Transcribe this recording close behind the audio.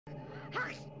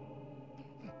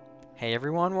Hey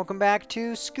everyone, welcome back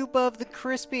to Scoop of the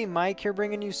Crispy. Mike here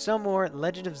bringing you some more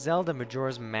Legend of Zelda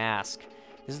Majora's Mask.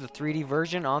 This is the 3D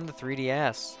version on the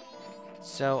 3DS.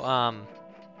 So,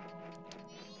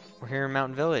 we're here in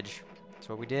Mountain Village. That's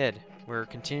what we did. We're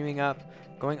continuing up,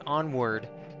 going onward.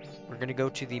 We're gonna go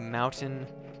to the mountain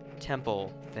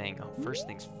temple thing. Oh, first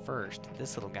things first,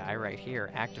 this little guy right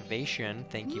here. Activation,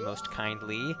 thank you most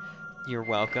kindly. You're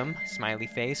welcome. Smiley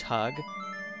face, hug.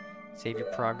 Save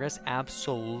your progress?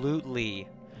 Absolutely.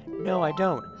 No, I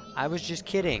don't. I was just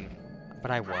kidding.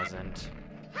 But I wasn't.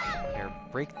 Here,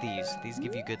 break these. These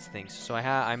give you good things. So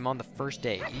I'm on the first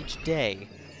day. Each day,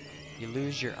 you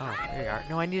lose your... Oh, there you are.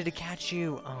 No, I needed to catch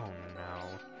you. Oh,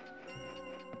 no.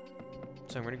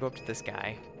 So I'm going to go up to this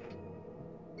guy.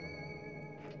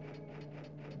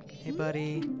 Hey,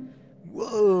 buddy.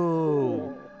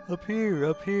 Whoa! Up here,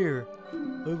 up here.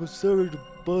 I was sorry to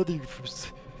bother you from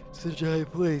such a high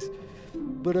place,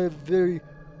 but I'm very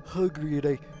hungry and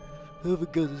I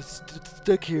haven't got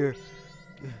stuck here.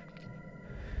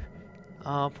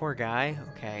 Oh, poor guy.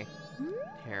 Okay.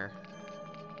 Here.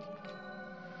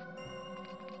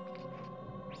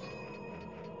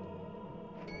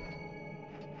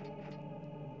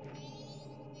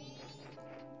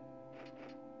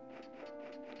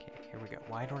 Okay, here we go.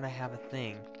 Why don't I have a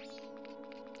thing?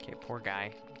 Okay, poor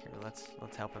guy. Here, let's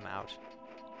help him out.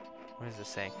 What does this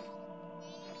say?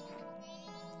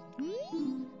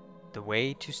 The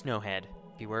way to Snowhead.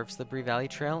 Beware of slippery valley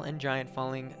trail and giant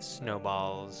falling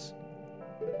snowballs.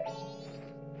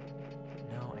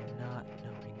 No, I'm not.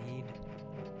 No, I need...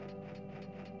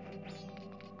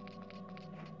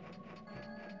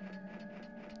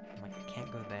 I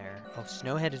can't go there. Oh,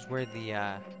 Snowhead is where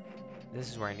the, this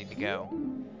is where I need to go.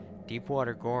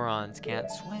 Deepwater Gorons can't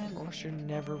swim or should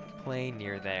never play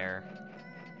near there.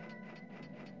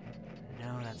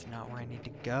 No, that's not where I need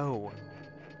to go.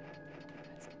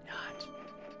 That's not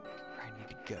where I need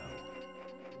to go.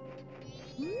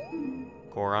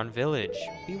 Goron Village.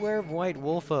 Beware of white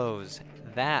wolfos.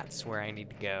 That's where I need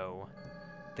to go.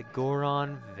 The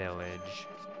Goron Village.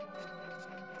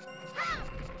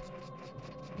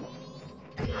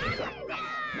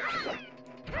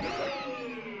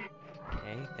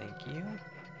 Okay, thank you.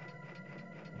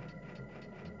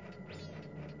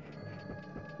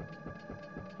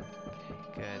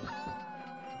 Good.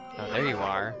 Oh, there you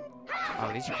are.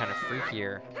 Oh, these are kind of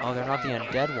freakier. Oh, they're not the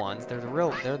undead ones. They're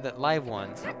the live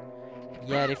ones.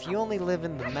 Yet, if you only live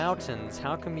in the mountains,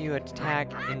 how come you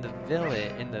attack in the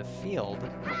village, in the field?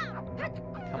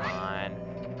 Come on.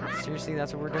 Seriously,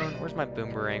 that's what we're doing? Where's my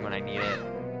boomerang when I need it?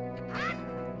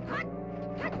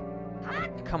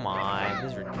 Come on,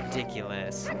 this is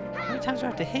ridiculous. How many times do I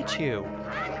have to hit you?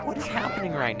 What is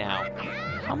happening right now?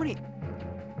 How many...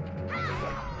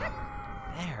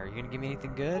 There, you gonna give me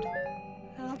anything good?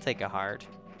 I'll take a heart.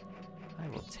 I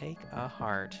will take a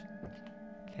heart.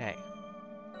 Okay.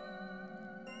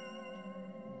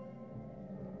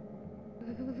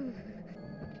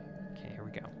 Okay, here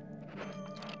we go.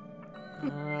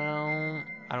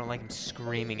 I don't like him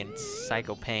screaming in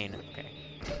psycho pain. Okay.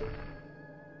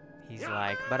 He's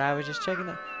like, but I was just checking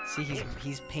the... See,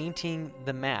 he's painting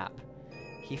the map.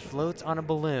 He floats on a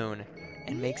balloon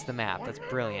and makes the map. That's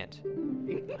brilliant.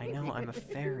 I know, I'm a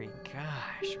fairy.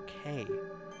 Gosh, okay.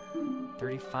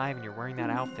 35 and you're wearing that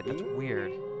outfit. That's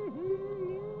weird.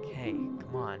 Okay,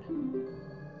 come on.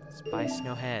 Spy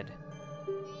Snowhead.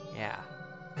 Yeah.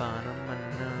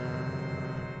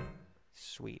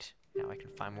 Sweet. Now I can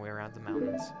find my way around the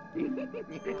mountains.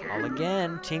 Call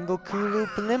again. Tingle Kulu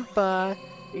Palimpa.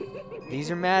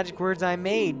 These are magic words I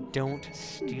made. Don't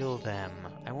steal them.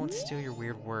 I won't steal your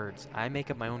weird words. I make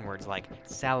up my own words like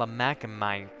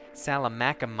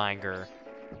Salamacaminger.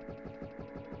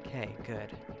 Okay,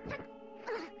 good.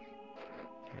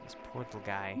 Here, this poor little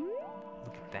guy.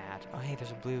 Look at that. Oh, hey,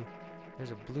 there's a blue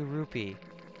rupee.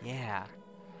 Yeah.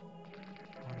 I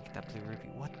want to get that blue rupee.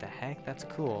 What the heck? That's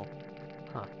cool.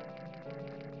 Huh.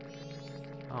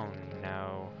 Oh,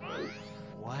 no.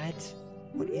 What?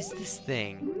 What is this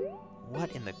thing?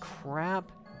 What in the crap?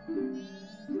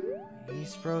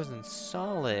 He's frozen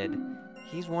solid.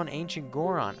 He's one ancient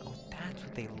Goron. Oh, that's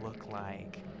what they look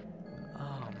like.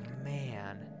 Oh,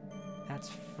 man. That's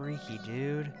freaky,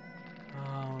 dude.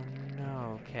 Oh,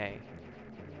 no. Okay.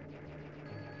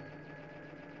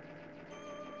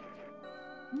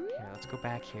 Here, let's go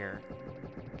back here.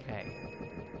 Okay.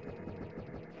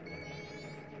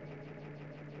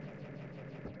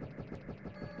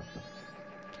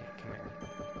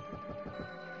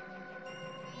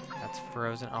 That's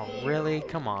frozen. Oh, really?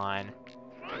 Come on.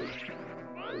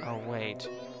 Oh, wait.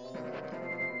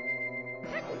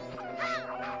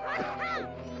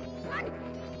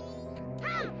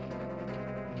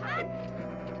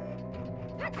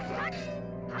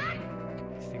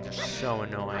 These things are so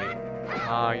annoying.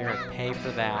 Oh, you're gonna pay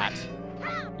for that.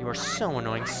 You are so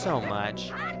annoying so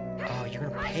much. Oh, you're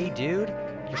gonna pay, dude?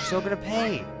 You're still gonna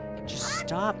pay. Just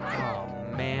stop. Oh,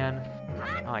 man.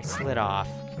 Oh, I slid off.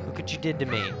 Look what you did to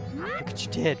me. Look what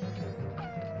you did.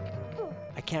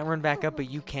 I can't run back up, but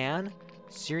you can?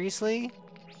 Seriously?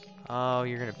 Oh,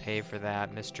 you're gonna pay for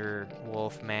that, Mr.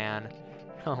 Wolfman.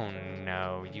 Oh,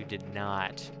 no, you did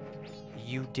not.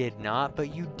 You did not,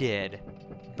 but you did.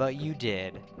 But you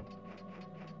did.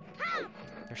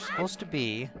 They're supposed to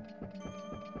be...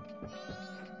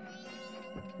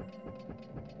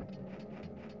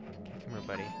 Come here,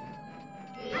 buddy.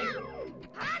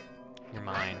 You're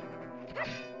mine.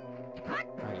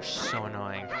 Oh, you're so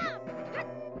annoying.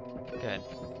 Good.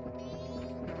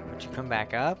 Would you come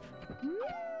back up?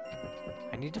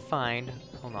 I need to find...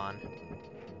 Hold on.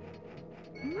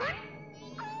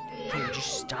 Okay, would you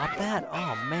stop that?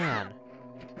 Oh, man.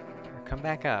 Here, come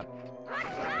back up.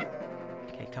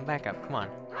 Okay, come back up. Come on.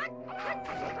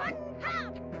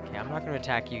 Okay, I'm not going to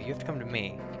attack you. You have to come to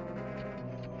me.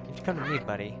 You have to come to me,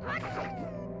 buddy.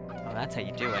 Oh, that's how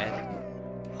you do it.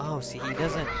 Oh, see, he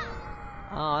doesn't...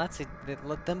 Oh, that's it.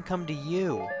 Let them come to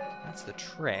you. That's the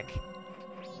trick.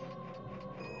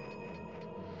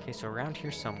 Okay, so around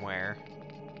here somewhere,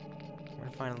 we're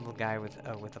gonna find a little guy with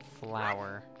a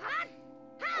flower.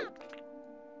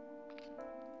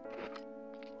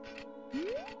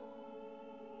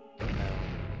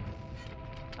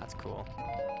 That's cool.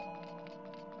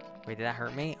 Wait, did that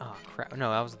hurt me? Oh, crap.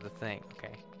 No, that was the thing. Okay.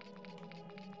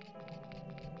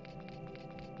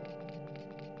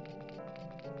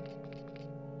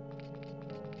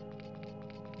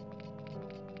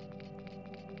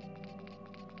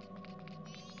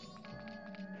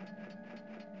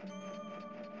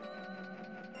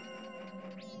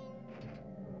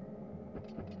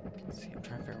 Let's see, I'm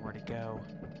trying to figure out where to go.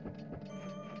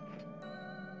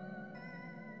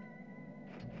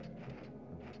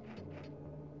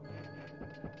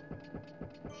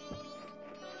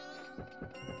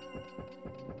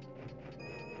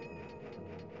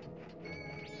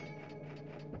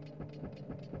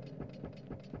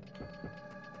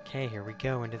 Okay, here we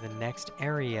go into the next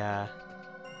area.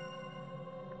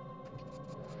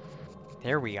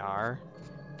 There we are.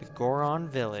 The Goron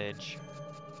Village.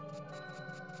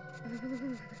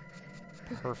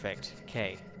 Perfect.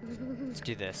 Okay, let's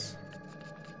do this.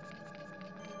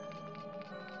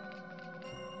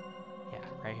 Yeah,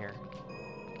 right here.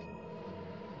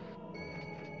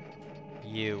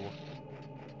 You,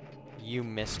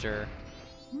 mister.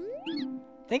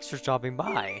 Thanks for stopping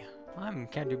by.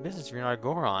 Can't do business if you're not a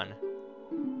Goron.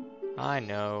 I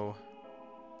know.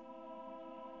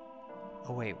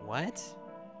 Oh wait, what?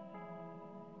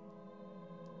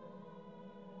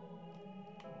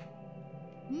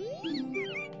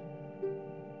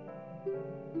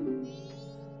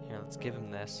 Here, let's give him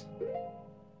this.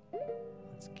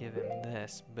 Let's give him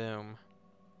this. Boom.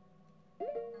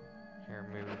 Here,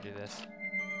 maybe we'll do this.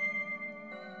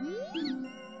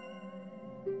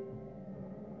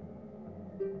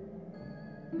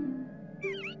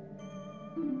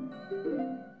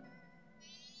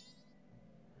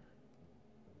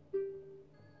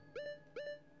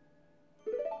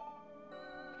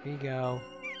 Here you go.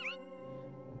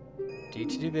 D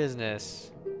to do business.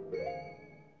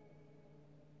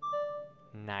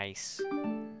 Nice.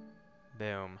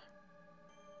 Boom.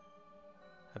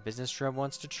 A business shrub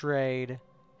wants to trade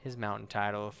his mountain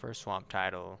title for a swamp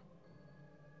title.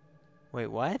 Wait,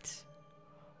 what?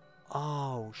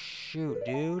 Oh, shoot,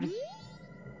 dude.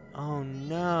 Oh,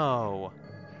 no.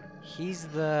 He's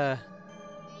the...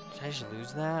 Did I just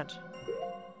lose that?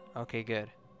 Okay, good.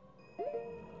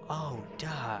 Oh, duh.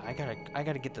 I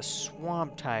gotta get the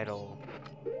swamp title.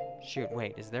 Shoot,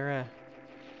 wait, is there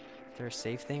a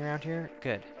safe thing around here?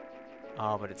 Good.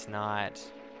 Oh, but it's not.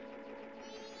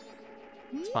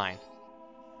 It's fine.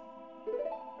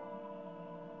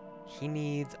 He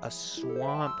needs a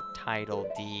swamp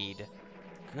title deed.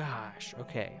 Gosh,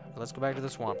 okay. Let's go back to the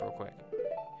swamp real quick.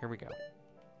 Here we go.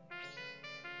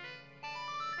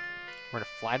 We're gonna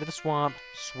fly to the swamp,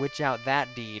 switch out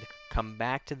that deed, come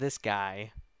back to this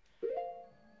guy.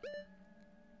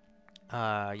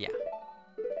 Yeah.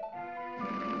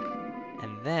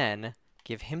 And then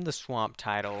give him the swamp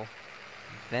title.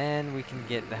 Then we can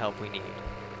get the help we need.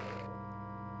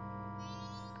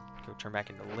 Go turn back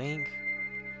into Link.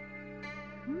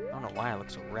 I don't know why it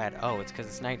looks so red. Oh, it's because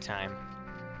it's nighttime.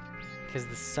 Because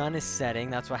the sun is setting.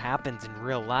 That's what happens in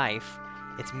real life.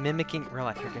 It's mimicking real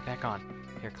life. Here, get back on.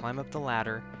 Here, climb up the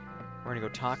ladder. We're gonna go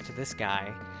talk to this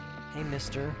guy. Hey,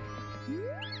 mister.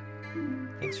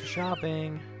 Thanks for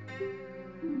shopping.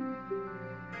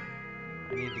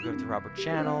 I need to go through Robert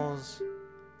channels.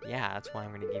 Yeah, that's why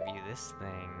I'm gonna give you this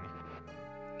thing.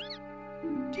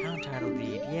 Town title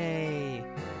deed, yay!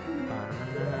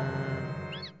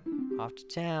 Off to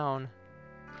town.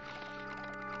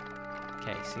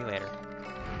 Okay, see you later.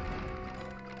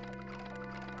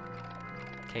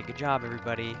 Okay, good job,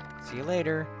 everybody. See you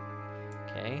later.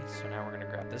 Okay, so now we're gonna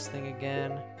grab this thing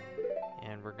again,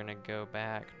 and we're gonna go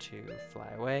back to fly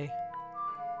away.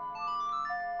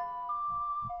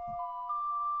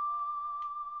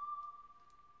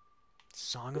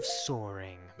 Song of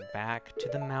Soaring, back to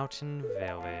the mountain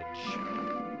village.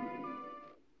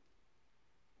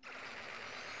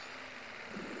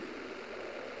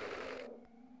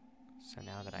 So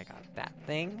now that I got that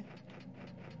thing,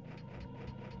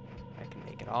 I can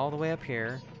make it all the way up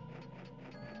here.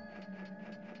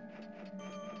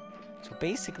 So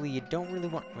basically, you don't really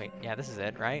want... Wait, yeah, this is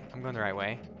it, right? I'm going the right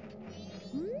way.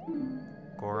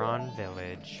 Goron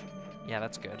Village. Yeah,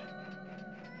 that's good.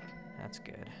 That's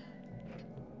good.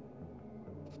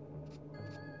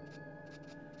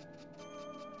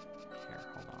 Here,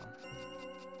 hold on.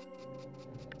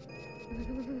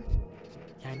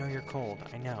 Yeah, I know you're cold.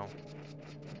 I know.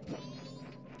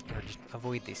 Or just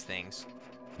avoid these things.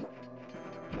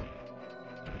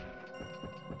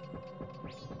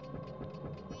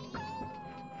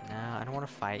 Nah, I don't want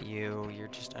to fight you. You're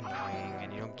just annoying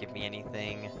and you don't give me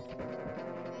anything.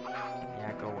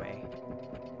 Yeah, go away.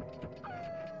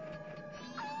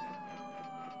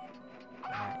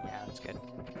 Yeah, that's good.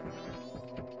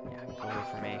 Yeah, go away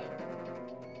from me.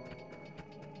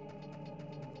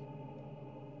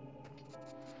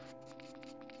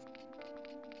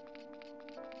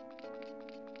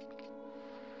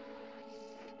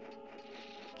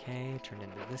 Okay, turn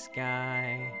into this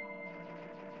guy.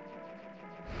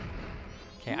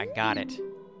 Okay, I got it.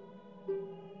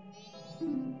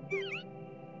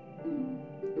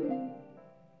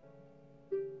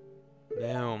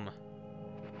 Boom.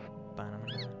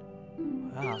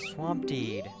 Wow, swamp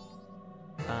deed.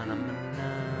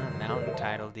 Mountain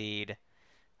title deed.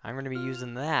 I'm going to be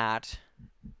using that.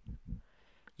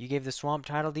 You gave the swamp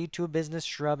title deed to a business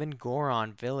shrub in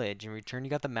Goron Village. In return, you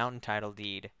got the mountain title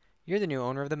deed. You're the new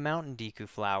owner of the mountain Deku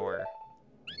flower.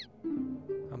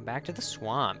 Come back to the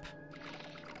swamp.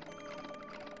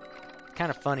 It's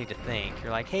kind of funny to think.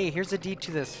 You're like, hey, here's a deed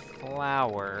to this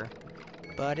flower.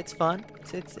 But it's fun.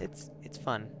 It's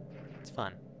fun. It's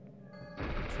fun.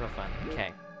 It's real fun.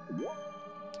 Okay.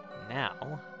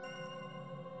 Now,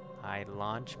 I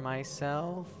launch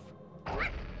myself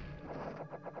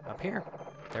up here.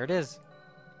 There it is.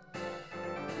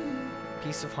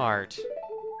 Piece of heart.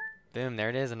 Boom, there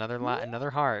it is.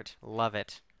 Another heart. Love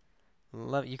it.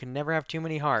 Love it. You can never have too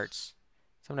many hearts.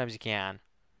 Sometimes you can,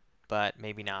 but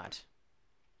maybe not.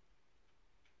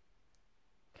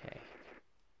 Okay.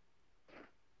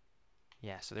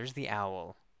 Yeah, so there's the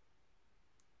owl.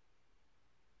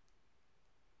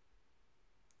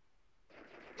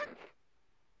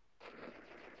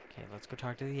 Okay, let's go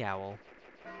talk to the owl.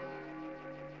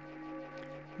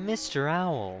 Mr.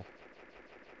 Owl.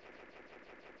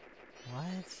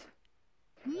 What?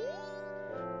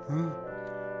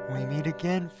 We meet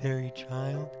again, fairy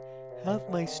child. Have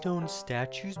my stone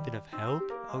statues been of help?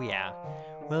 Oh yeah.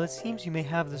 Well, it seems you may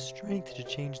have the strength to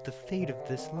change the fate of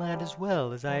this land as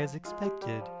well as I had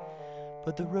expected.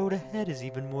 But the road ahead is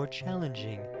even more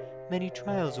challenging. Many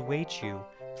trials await you.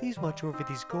 Please watch over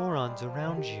these Gorons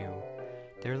around you.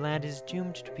 Their land is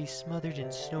doomed to be smothered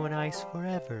in snow and ice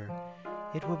forever.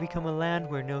 It will become a land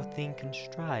where no thing can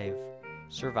survive.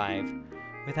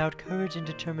 Without courage and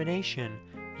determination,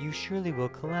 you surely will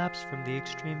collapse from the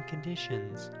extreme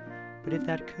conditions. But if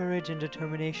that courage and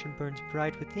determination burns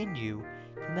bright within you,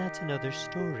 then that's another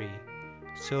story.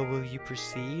 So will you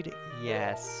proceed?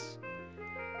 Yes.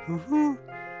 Hoo-hoo!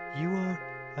 You are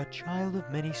a child of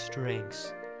many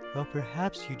strengths. Well,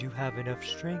 perhaps you do have enough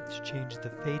strength to change the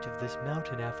fate of this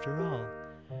mountain after all.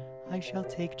 I shall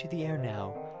take to the air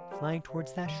now, flying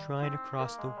towards that shrine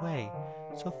across the way,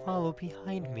 so follow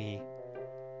behind me.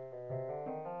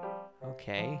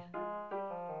 Okay.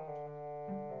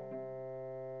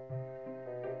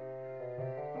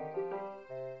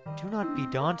 Do not be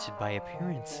daunted by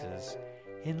appearances,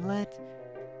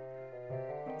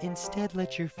 instead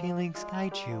let your feelings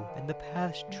guide you, and the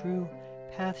true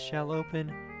path shall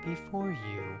open before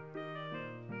you.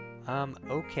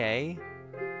 Okay.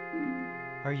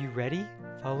 Are you ready?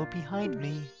 Follow behind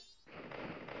me.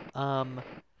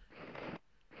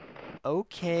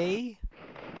 Okay.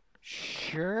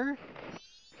 Sure.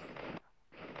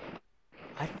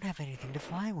 I don't have anything to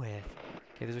fly with.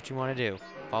 Okay, this is what you want to do.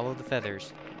 Follow the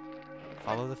feathers.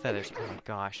 Follow the feathers. Oh my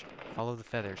gosh. Follow the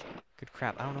feathers. Good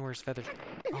crap. I don't know where his feathers...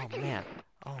 Oh, man.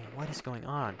 Oh, what is going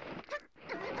on?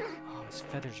 Oh, his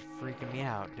feathers are freaking me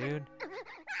out, dude.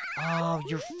 Oh,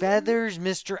 your feathers,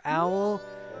 Mr. Owl.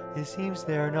 It seems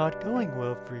they are not going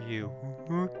well for you.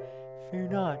 Fear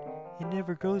not, it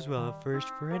never goes well at first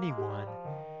for anyone.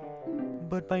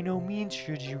 But by no means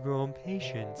should you grow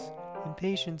impatient.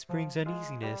 Impatience brings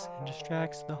uneasiness and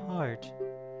distracts the heart.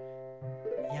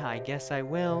 Yeah, I guess I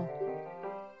will.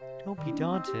 Don't be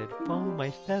daunted. Follow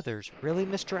my feathers. Really,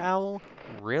 Mr. Owl?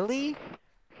 Really?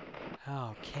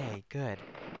 Okay, good.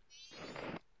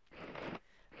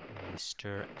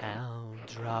 Mr. Owl,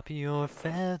 drop your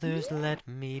feathers, let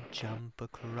me jump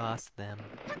across them.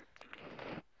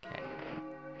 Okay.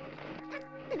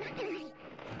 I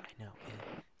know.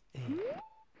 Yeah,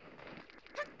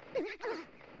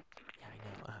 I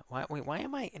know. Wait, why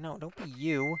am I... No, don't be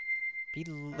you. Be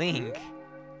Link.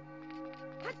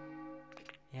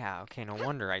 Yeah, okay, no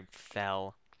wonder I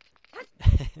fell.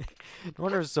 No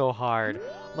wonder it was so hard.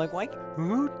 I'm like, why...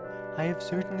 Hoot! I have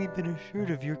certainly been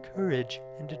assured of your courage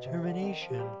and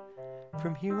determination.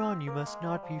 From here on, you must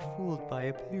not be fooled by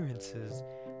appearances.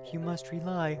 You must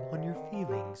rely on your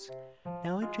feelings.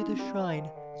 Now enter the shrine.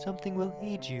 Something will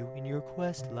aid you in your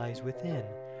quest lies within.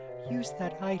 Use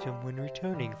that item when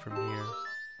returning from here.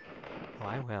 Oh,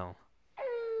 I will.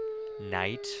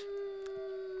 Night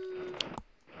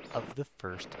of the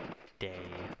first day.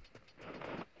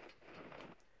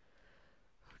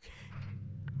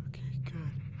 Okay,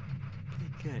 good. Okay,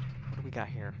 good. What do we got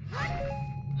here?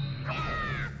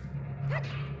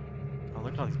 Oh,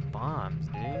 look at all these bombs,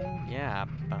 dude. Yeah.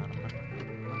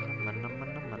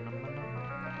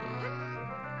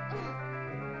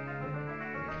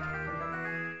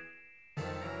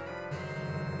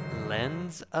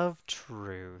 Lens of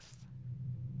Truth.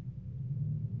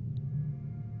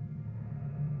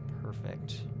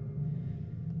 Perfect.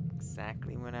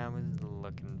 Exactly what I was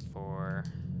looking for.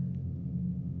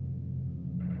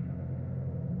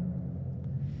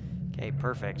 Okay,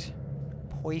 perfect.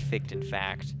 Perfect, in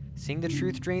fact. Seeing the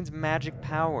truth drains magic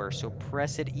power, so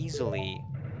press it easily.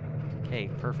 Okay,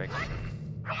 perfect.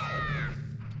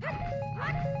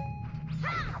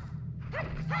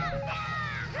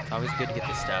 It's always good to get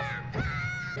this stuff.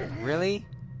 Really?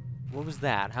 What was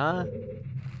that, huh?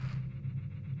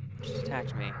 Just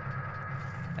attacked me.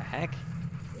 The heck?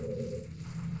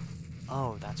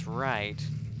 Oh, that's right.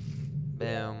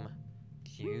 Boom.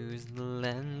 Use the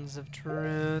lens of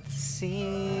truth,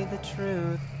 see the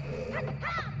truth.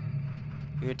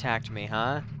 You attacked me,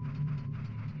 huh?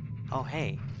 Oh,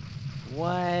 hey.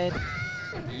 What?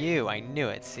 You, I knew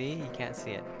it. See? You can't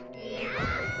see it.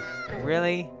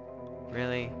 Really?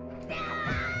 Really?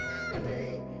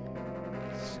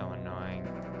 So annoying.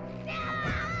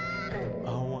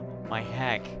 Oh, my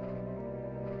heck.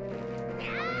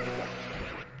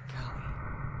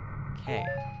 Okay.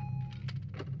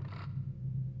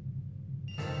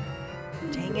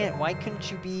 Dang it, why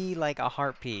couldn't you be like a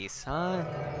heart piece, huh?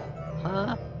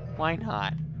 Huh? Why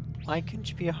not? Why couldn't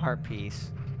you be a heart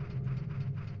piece?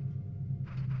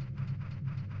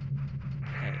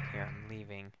 Okay, here, I'm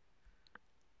leaving.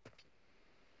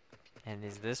 And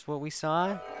is this what we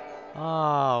saw?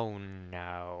 Oh,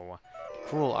 no.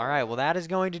 Cool, alright, well that is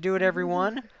going to do it,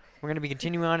 everyone. We're going to be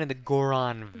continuing on in the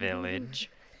Goron Village.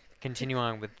 Continue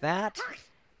on with that.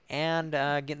 And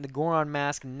getting the Goron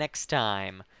Mask next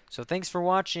time. So thanks for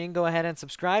watching. Go ahead and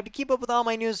subscribe to keep up with all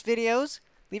my newest videos.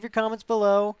 Leave your comments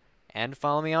below. And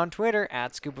follow me on Twitter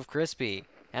 @ScoopofCrispy.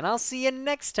 And I'll see you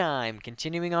next time,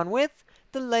 continuing on with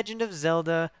The Legend of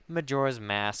Zelda Majora's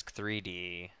Mask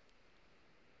 3D.